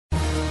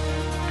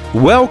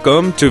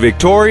Welcome to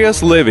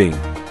Victorious Living.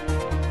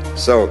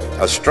 So,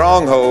 a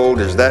stronghold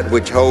is that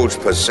which holds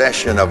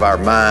possession of our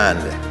mind,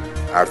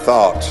 our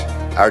thoughts,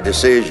 our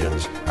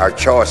decisions, our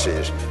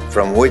choices,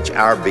 from which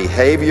our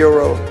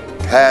behavioral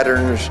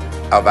patterns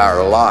of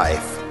our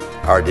life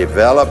are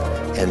developed,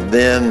 and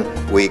then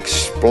we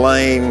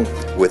explain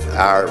with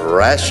our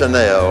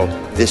rationale,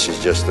 this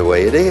is just the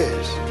way it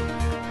is.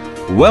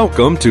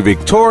 Welcome to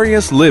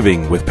Victorious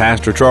Living with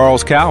Pastor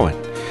Charles Cowan.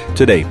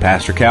 Today,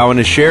 Pastor Cowan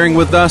is sharing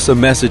with us a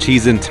message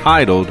he's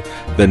entitled,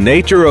 The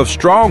Nature of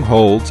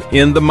Strongholds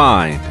in the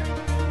Mind.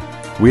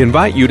 We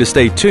invite you to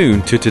stay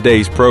tuned to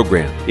today's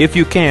program. If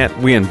you can't,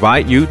 we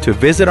invite you to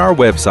visit our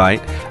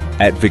website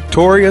at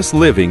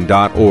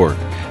victoriousliving.org.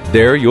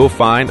 There you'll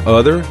find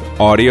other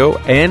audio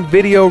and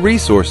video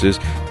resources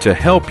to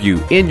help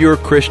you in your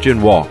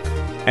Christian walk.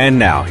 And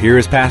now, here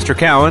is Pastor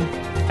Cowan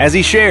as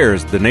he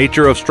shares the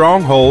nature of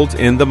strongholds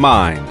in the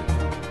mind.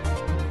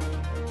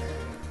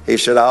 He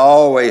said, I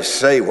always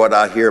say what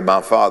I hear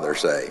my Father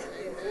say.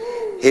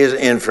 His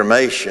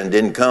information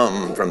didn't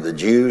come from the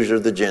Jews or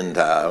the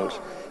Gentiles.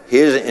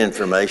 His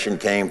information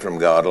came from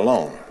God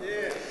alone.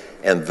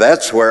 And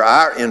that's where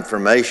our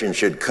information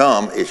should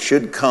come. It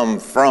should come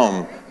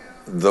from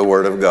the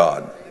Word of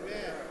God.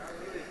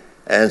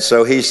 And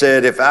so he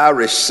said, if I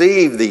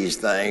receive these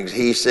things,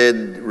 he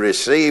said,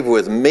 receive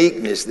with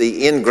meekness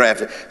the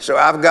engrafted. So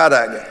I've got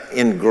to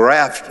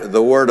engraft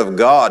the Word of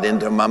God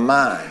into my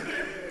mind.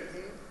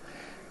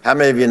 How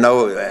many of you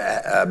know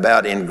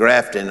about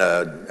engrafting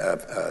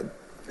a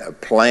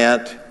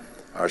plant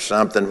or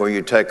something where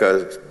you take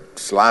a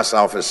slice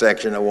off a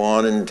section of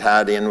one and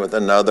tie it in with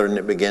another and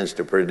it begins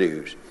to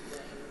produce?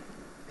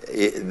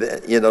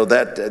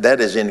 That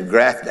is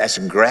engraft. That's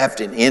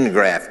grafting,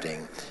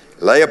 engrafting.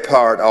 Lay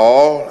apart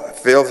all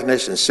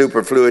filthiness and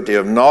superfluity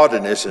of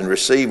naughtiness and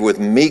receive with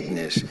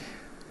meekness,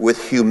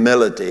 with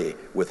humility,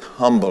 with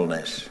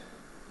humbleness.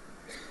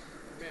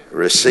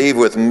 Receive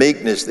with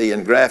meekness the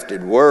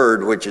engrafted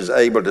word which is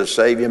able to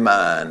save your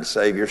mind,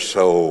 save your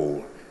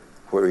soul,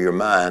 where your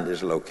mind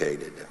is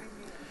located.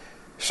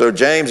 So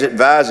James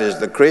advises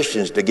the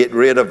Christians to get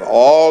rid of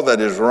all that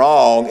is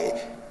wrong,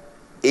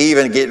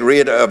 even get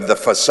rid of the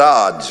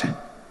facades.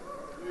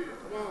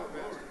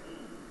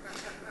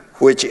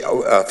 Which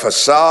a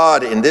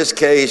facade in this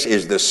case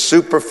is the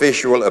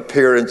superficial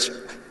appearance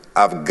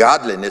of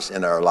godliness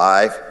in our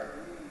life,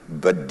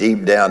 but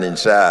deep down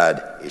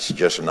inside, it's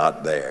just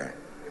not there.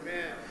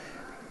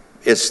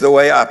 It's the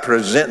way I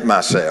present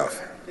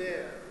myself.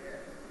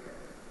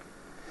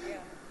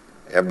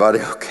 Everybody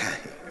okay?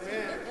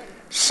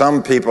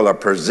 Some people are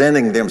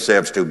presenting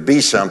themselves to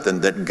be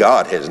something that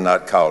God has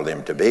not called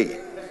them to be.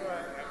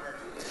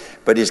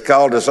 But He's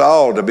called us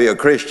all to be a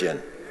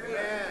Christian.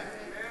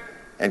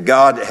 And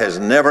God has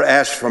never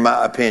asked for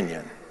my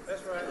opinion.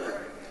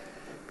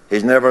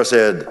 He's never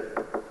said,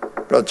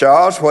 Brother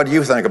Charles, what do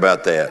you think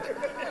about that?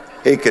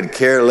 He could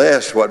care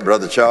less what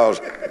Brother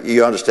Charles,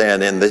 you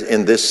understand,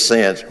 in this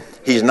sense.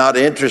 He's not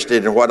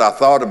interested in what I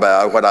thought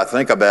about, what I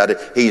think about it.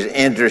 He's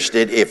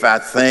interested if I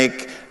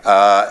think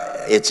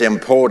it's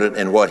important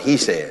in what he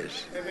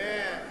says.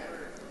 Amen.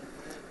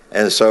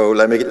 And so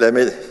let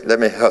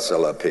me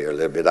hustle up here a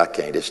little bit. I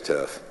can't. It's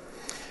tough.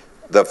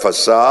 The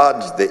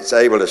facades that's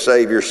able to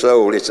save your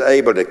soul, it's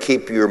able to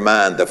keep your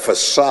mind. The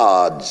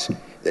facades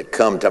that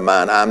come to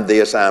mind. I'm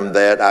this, I'm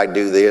that, I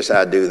do this,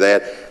 I do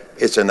that.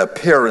 It's an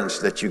appearance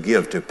that you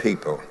give to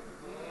people.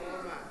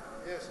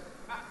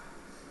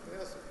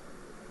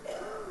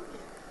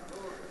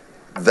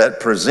 That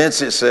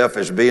presents itself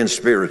as being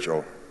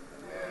spiritual,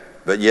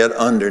 but yet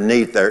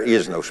underneath there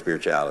is no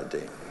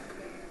spirituality.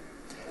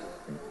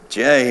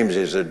 James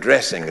is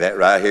addressing that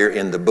right here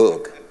in the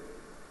book.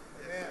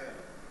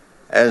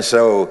 And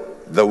so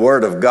the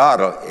Word of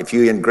God, if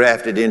you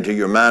engraft it into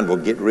your mind, will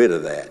get rid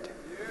of that.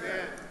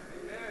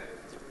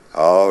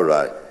 All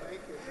right.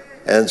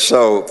 And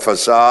so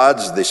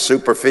facades, the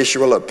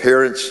superficial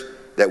appearance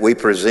that we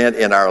present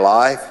in our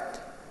life,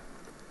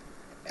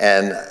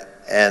 and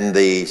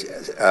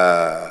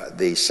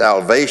the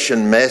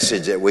salvation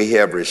message that we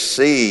have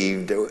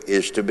received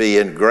is to be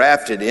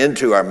engrafted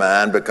into our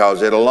mind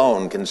because it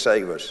alone can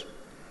save us.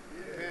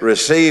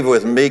 Receive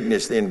with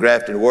meekness the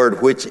engrafted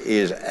word which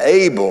is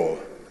able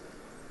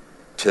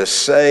to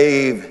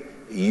save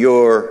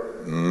your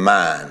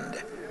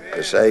mind,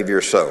 to save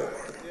your soul.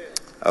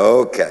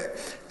 Okay,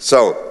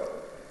 so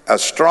a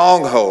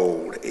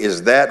stronghold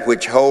is that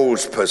which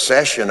holds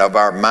possession of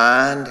our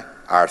mind,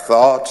 our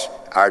thoughts,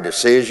 our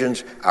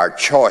decisions, our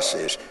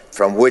choices,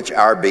 from which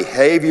our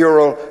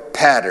behavioral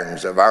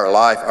patterns of our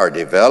life are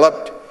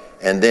developed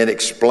and then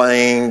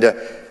explained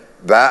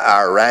by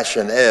our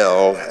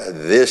rationale.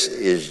 This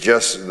is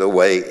just the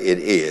way it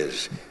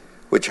is,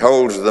 which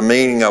holds the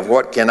meaning of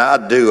what can I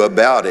do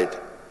about it.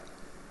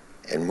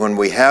 And when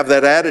we have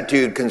that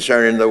attitude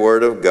concerning the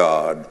Word of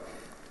God,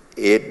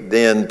 it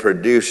then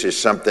produces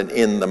something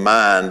in the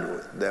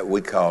mind that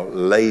we call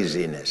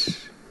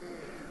laziness.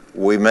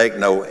 We make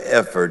no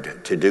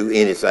effort to do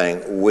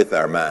anything with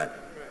our mind.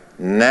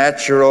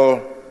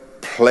 Natural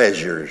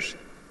pleasures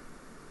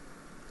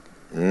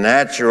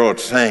natural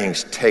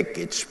things take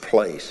its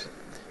place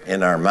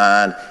in our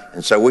mind.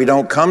 And so we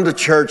don't come to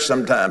church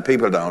sometimes.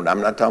 People don't. I'm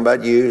not talking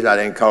about you. I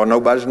didn't call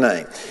nobody's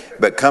name.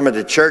 But coming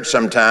to church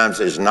sometimes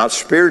is not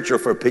spiritual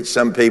for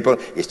some people.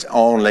 It's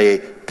only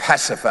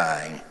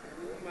pacifying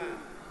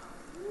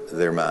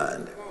their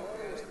mind.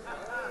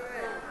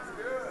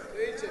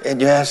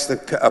 And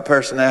a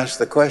person asks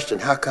the question,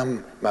 how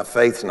come my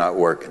faith's not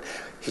working?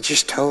 He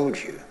just told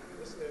you.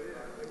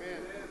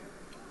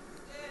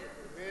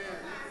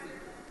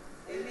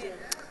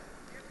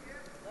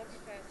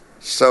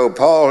 So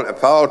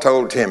Paul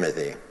told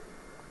Timothy.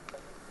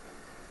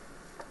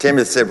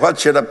 Timothy said, what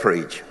should I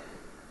preach?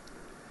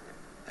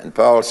 And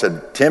Paul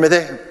said,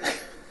 Timothy,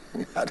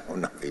 I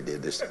don't know if he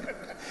did this.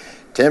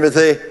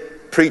 Timothy,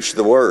 preach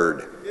the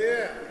word.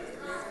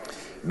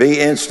 Be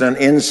instant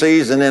in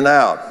season and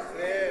out.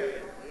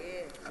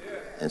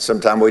 And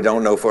sometimes we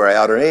don't know if we're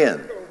out or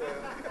in.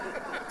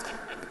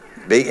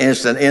 Be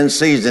instant in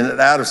season and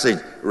out of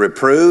season.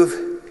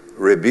 Reprove,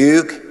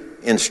 rebuke,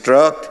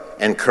 instruct,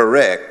 and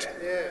correct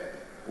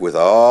with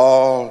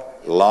all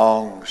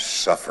long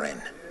suffering.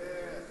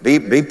 Be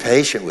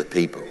patient with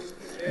people.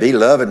 Be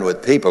loving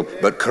with people,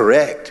 but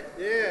correct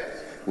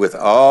with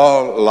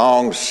all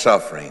long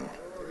suffering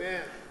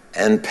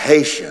and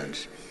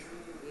patience.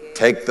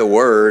 Take the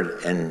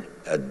word and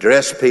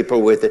address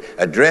people with it.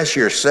 Address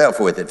yourself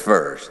with it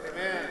first.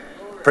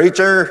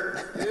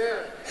 Preacher,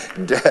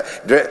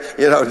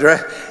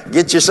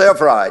 get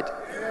yourself right.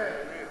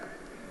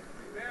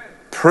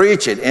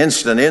 Preach it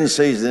instant, in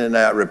season and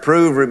out.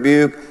 Reprove,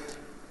 rebuke,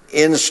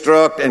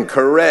 instruct, and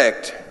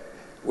correct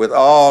with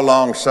all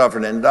long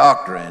suffering and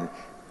doctrine.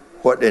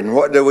 What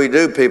do we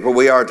do, people?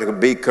 We are to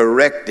be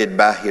corrected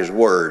by His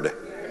word.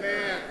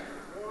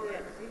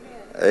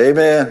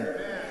 Amen.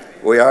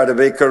 We are to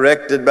be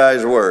corrected by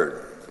His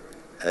word.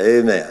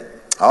 Amen.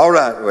 All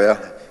right, well,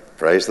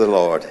 praise the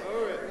Lord.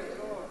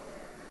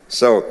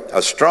 So,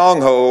 a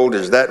stronghold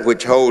is that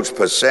which holds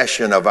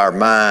possession of our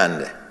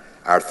mind,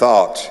 our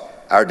thoughts,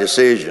 our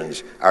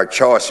decisions, our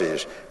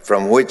choices,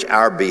 from which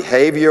our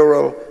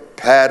behavioral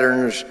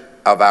patterns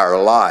of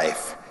our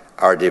life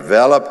are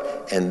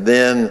developed, and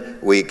then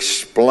we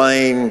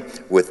explain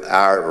with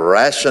our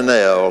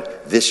rationale,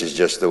 this is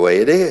just the way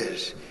it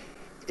is.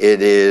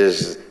 It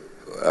is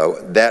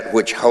that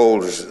which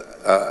holds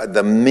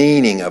the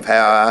meaning of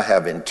how I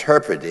have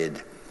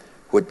interpreted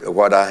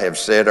what I have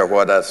said or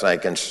what I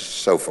think and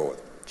so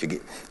forth.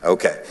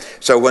 Okay.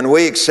 So when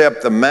we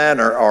accept the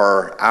manner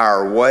or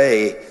our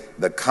way,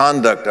 the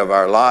conduct of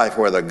our life,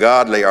 whether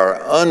godly or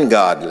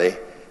ungodly,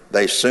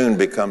 they soon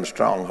become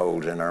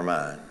strongholds in our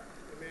mind.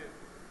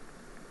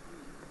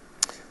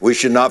 We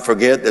should not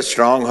forget that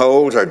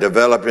strongholds are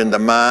developed in the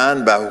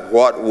mind by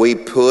what we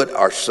put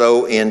or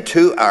sow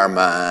into our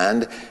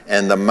mind,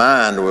 and the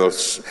mind will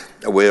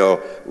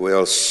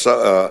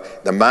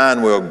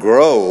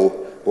grow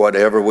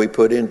whatever we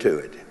put into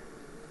it.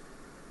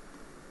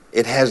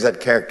 It has that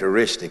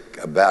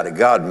characteristic about it.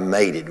 God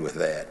made it with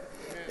that.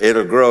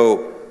 It'll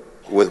grow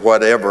with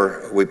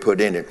whatever we put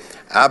in it.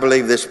 I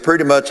believe this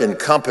pretty much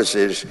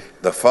encompasses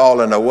the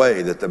falling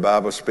away that the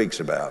Bible speaks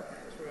about.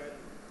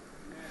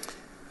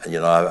 You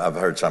know, I've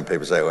heard some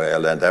people say,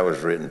 well, that was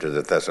written to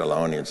the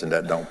Thessalonians and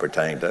that don't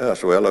pertain to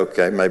us. Well,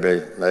 okay,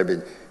 maybe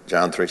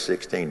John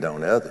 3:16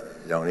 don't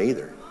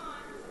either.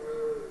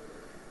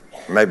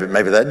 Maybe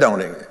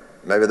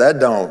that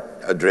don't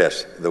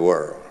address the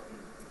world.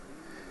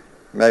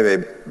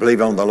 Maybe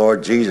believe on the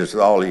Lord Jesus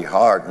with all your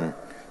heart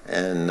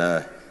and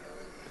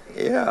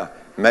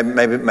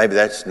maybe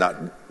that's not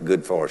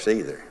good for us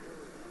either.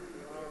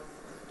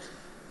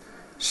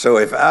 So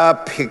if I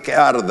pick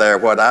out of there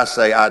what I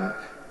say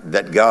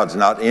that God's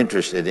not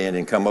interested in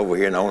and come over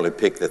here and only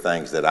pick the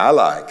things that I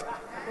like,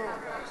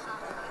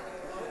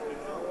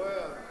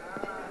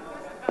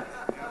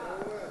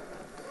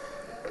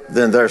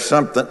 then there's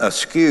something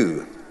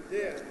askew.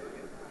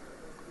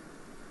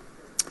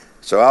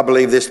 So I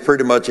believe this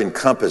pretty much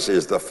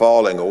encompasses the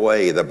falling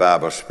away the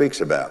Bible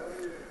speaks about.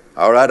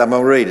 All right, I'm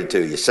going to read it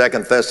to you. 2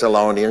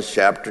 Thessalonians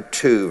chapter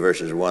 2,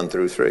 verses 1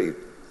 through 3.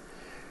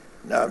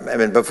 Now,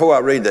 before I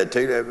read that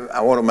to you,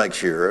 I want to make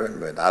sure,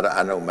 but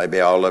I know maybe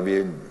all of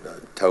you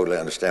totally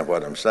understand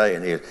what I'm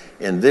saying.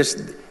 In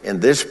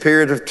this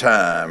period of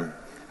time,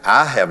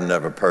 I have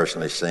never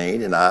personally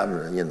seen, and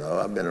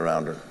I've been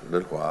around a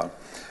little while.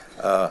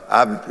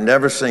 I've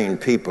never seen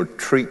people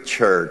treat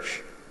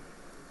church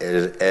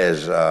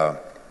as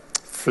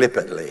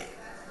flippantly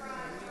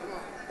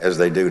as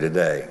they do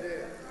today.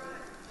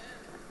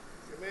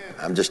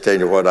 I'm just telling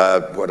you what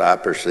I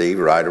perceive,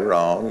 right or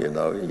wrong. You're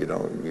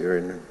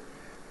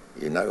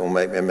not going to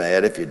make me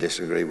mad if you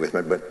disagree with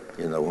me, but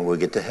when we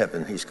get to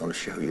heaven, He's going to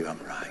show you I'm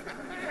right.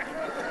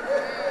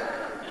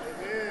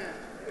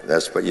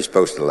 That's what you're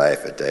supposed to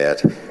laugh at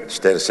that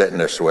instead of sitting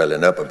there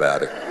swelling up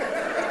about it.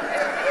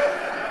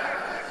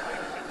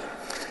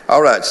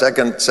 All right, 2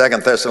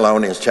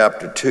 Thessalonians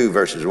chapter 2,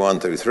 verses 1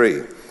 through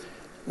 3.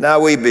 Now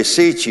we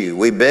beseech you,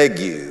 we beg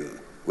you,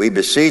 we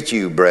beseech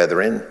you,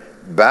 brethren,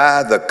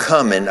 by the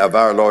coming of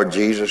our Lord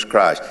Jesus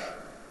Christ.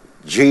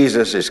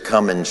 Jesus is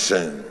coming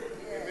soon.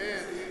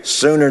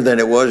 Sooner than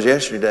it was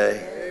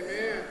yesterday.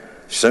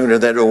 Sooner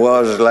than it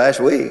was last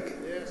week.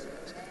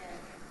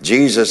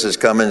 Jesus is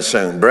coming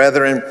soon.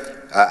 Brethren,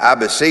 I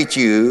beseech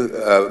you,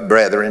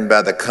 brethren,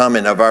 by the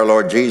coming of our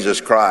Lord Jesus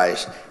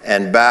Christ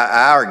and by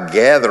our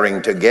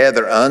gathering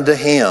together unto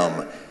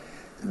him,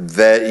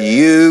 that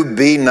you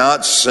be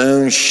not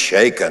soon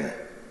shaken.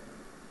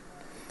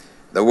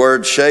 The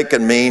word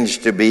shaken means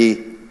to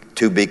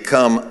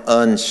become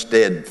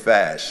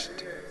unsteadfast.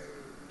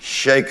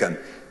 Shaken,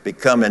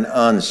 becoming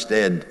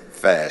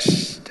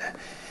unsteadfast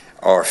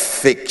or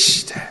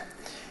fixed.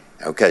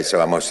 Okay,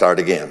 so I'm going to start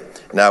again.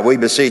 Now we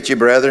beseech you,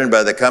 brethren,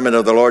 by the coming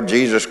of the Lord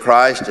Jesus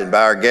Christ and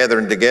by our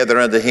gathering together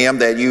unto him,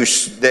 that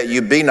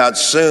you be not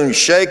soon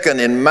shaken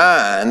in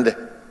mind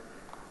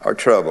or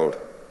troubled,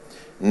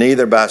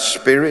 neither by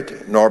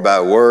spirit, nor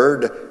by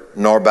word,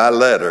 nor by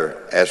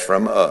letter, as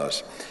from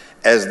us,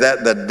 as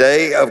that the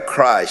day of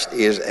Christ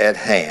is at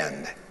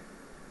hand.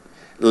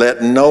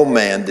 Let no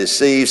man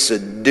deceive,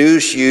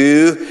 seduce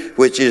you,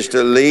 which is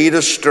to lead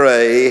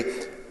astray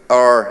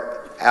or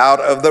out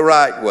of the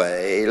right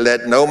way.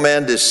 Let no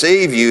man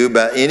deceive you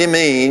by any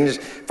means,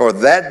 for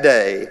that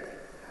day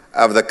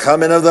of the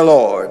coming of the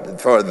Lord,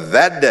 for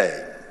that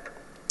day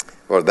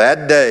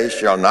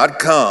shall not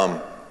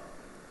come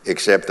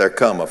except there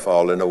come a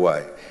falling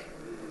away.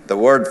 The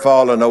word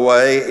falling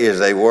away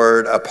is a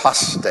word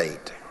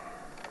apostate.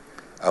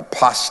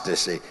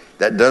 Apostasy.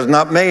 That does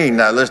not mean,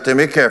 now listen to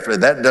me carefully,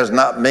 that does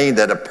not mean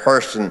that a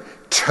person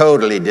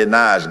totally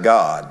denies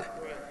God.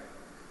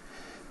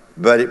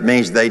 But it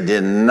means they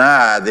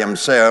deny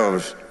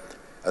themselves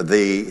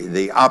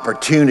the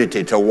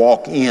opportunity to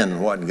walk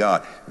in what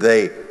God,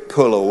 they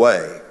pull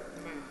away.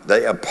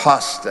 They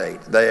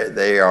apostate.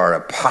 They are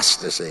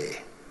apostasy.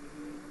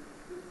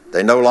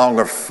 They no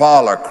longer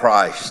follow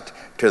Christ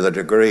to the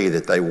degree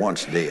that they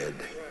once did.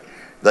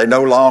 They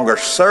no longer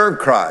serve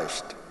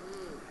Christ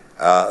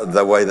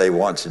the way they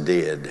once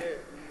did.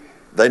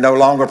 They no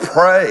longer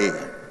pray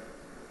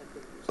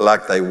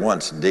like they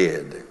once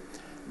did.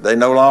 They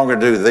no longer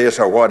do this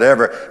or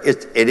whatever.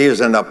 It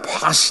is an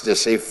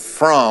apostasy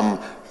from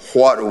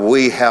what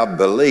we have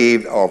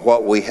believed or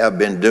what we have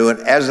been doing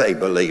as a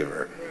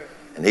believer.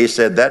 And he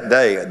said that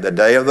day, the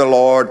day of the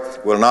Lord,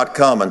 will not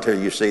come until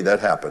you see that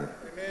happen.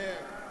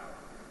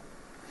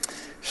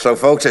 So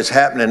folks, it's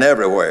happening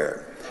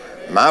everywhere.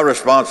 My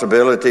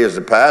responsibility as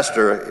a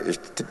pastor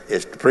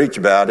is to preach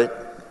about it.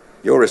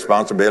 Your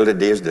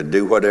responsibility is to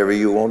do whatever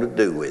you want to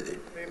do with it.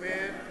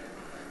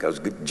 Because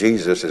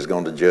Jesus is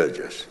going to judge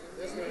us.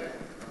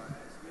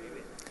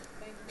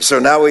 So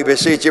now we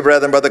beseech you,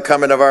 brethren, by the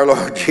coming of our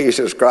Lord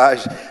Jesus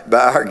Christ,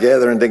 by our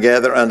gathering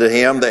together unto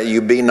him, that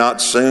you be not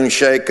soon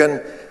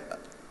shaken,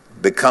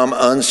 become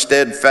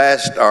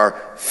unsteadfast or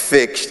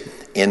fixed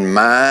in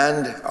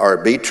mind, or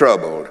be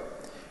troubled,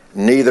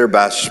 neither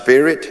by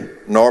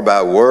spirit, nor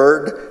by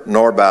word,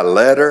 nor by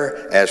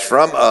letter, as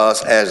from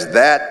us, as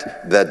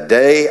that the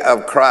day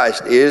of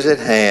Christ is at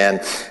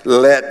hand.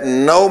 Let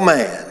no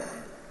man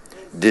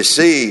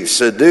deceive,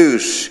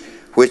 seduce,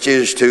 which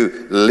is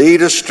to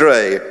lead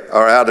astray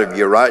or out of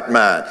your right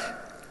mind.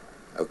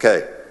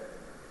 Okay,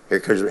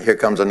 here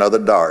comes another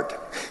dart.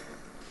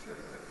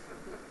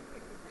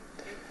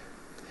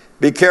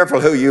 Be careful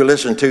who you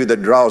listen to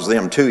that draws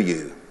them to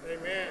you.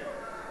 Amen.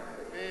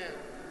 Amen.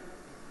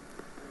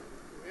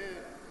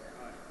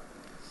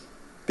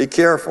 Be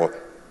careful.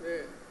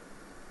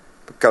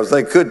 Because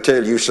they could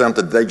tell you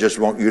something they just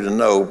want you to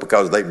know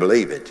because they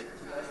believe it.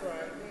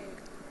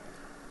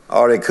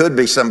 Or it could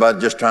be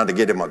somebody just trying to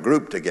get them a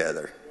group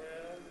together.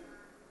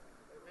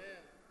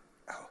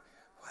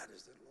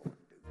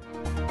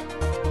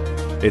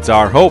 It's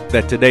our hope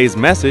that today's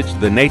message,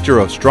 The Nature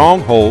of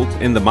Strongholds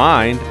in the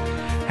Mind,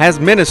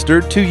 has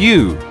ministered to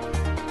you.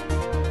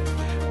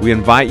 We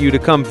invite you to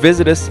come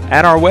visit us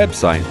at our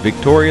website,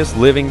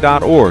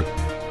 victoriousliving.org.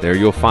 There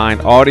you'll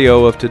find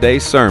audio of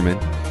today's sermon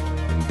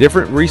and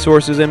different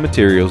resources and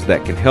materials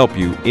that can help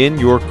you in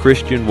your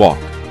Christian walk.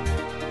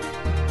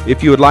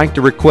 If you would like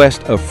to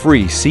request a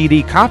free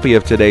CD copy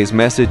of today's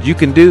message, you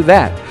can do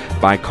that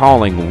by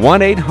calling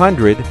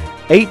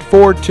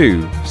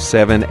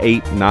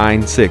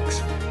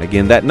 1-800-842-7896.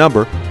 Again, that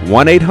number,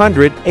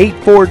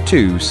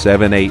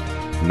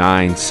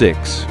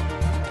 1-800-842-7896.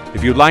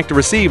 If you'd like to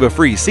receive a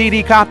free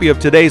CD copy of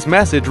today's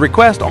message,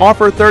 request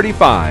offer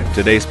 35.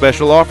 Today's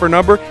special offer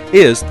number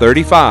is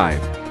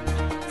 35.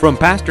 From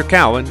Pastor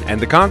Cowan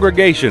and the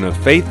congregation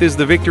of Faith is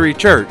the Victory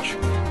Church,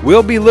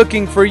 we'll be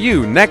looking for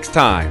you next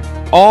time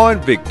on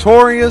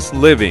Victorious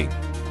Living.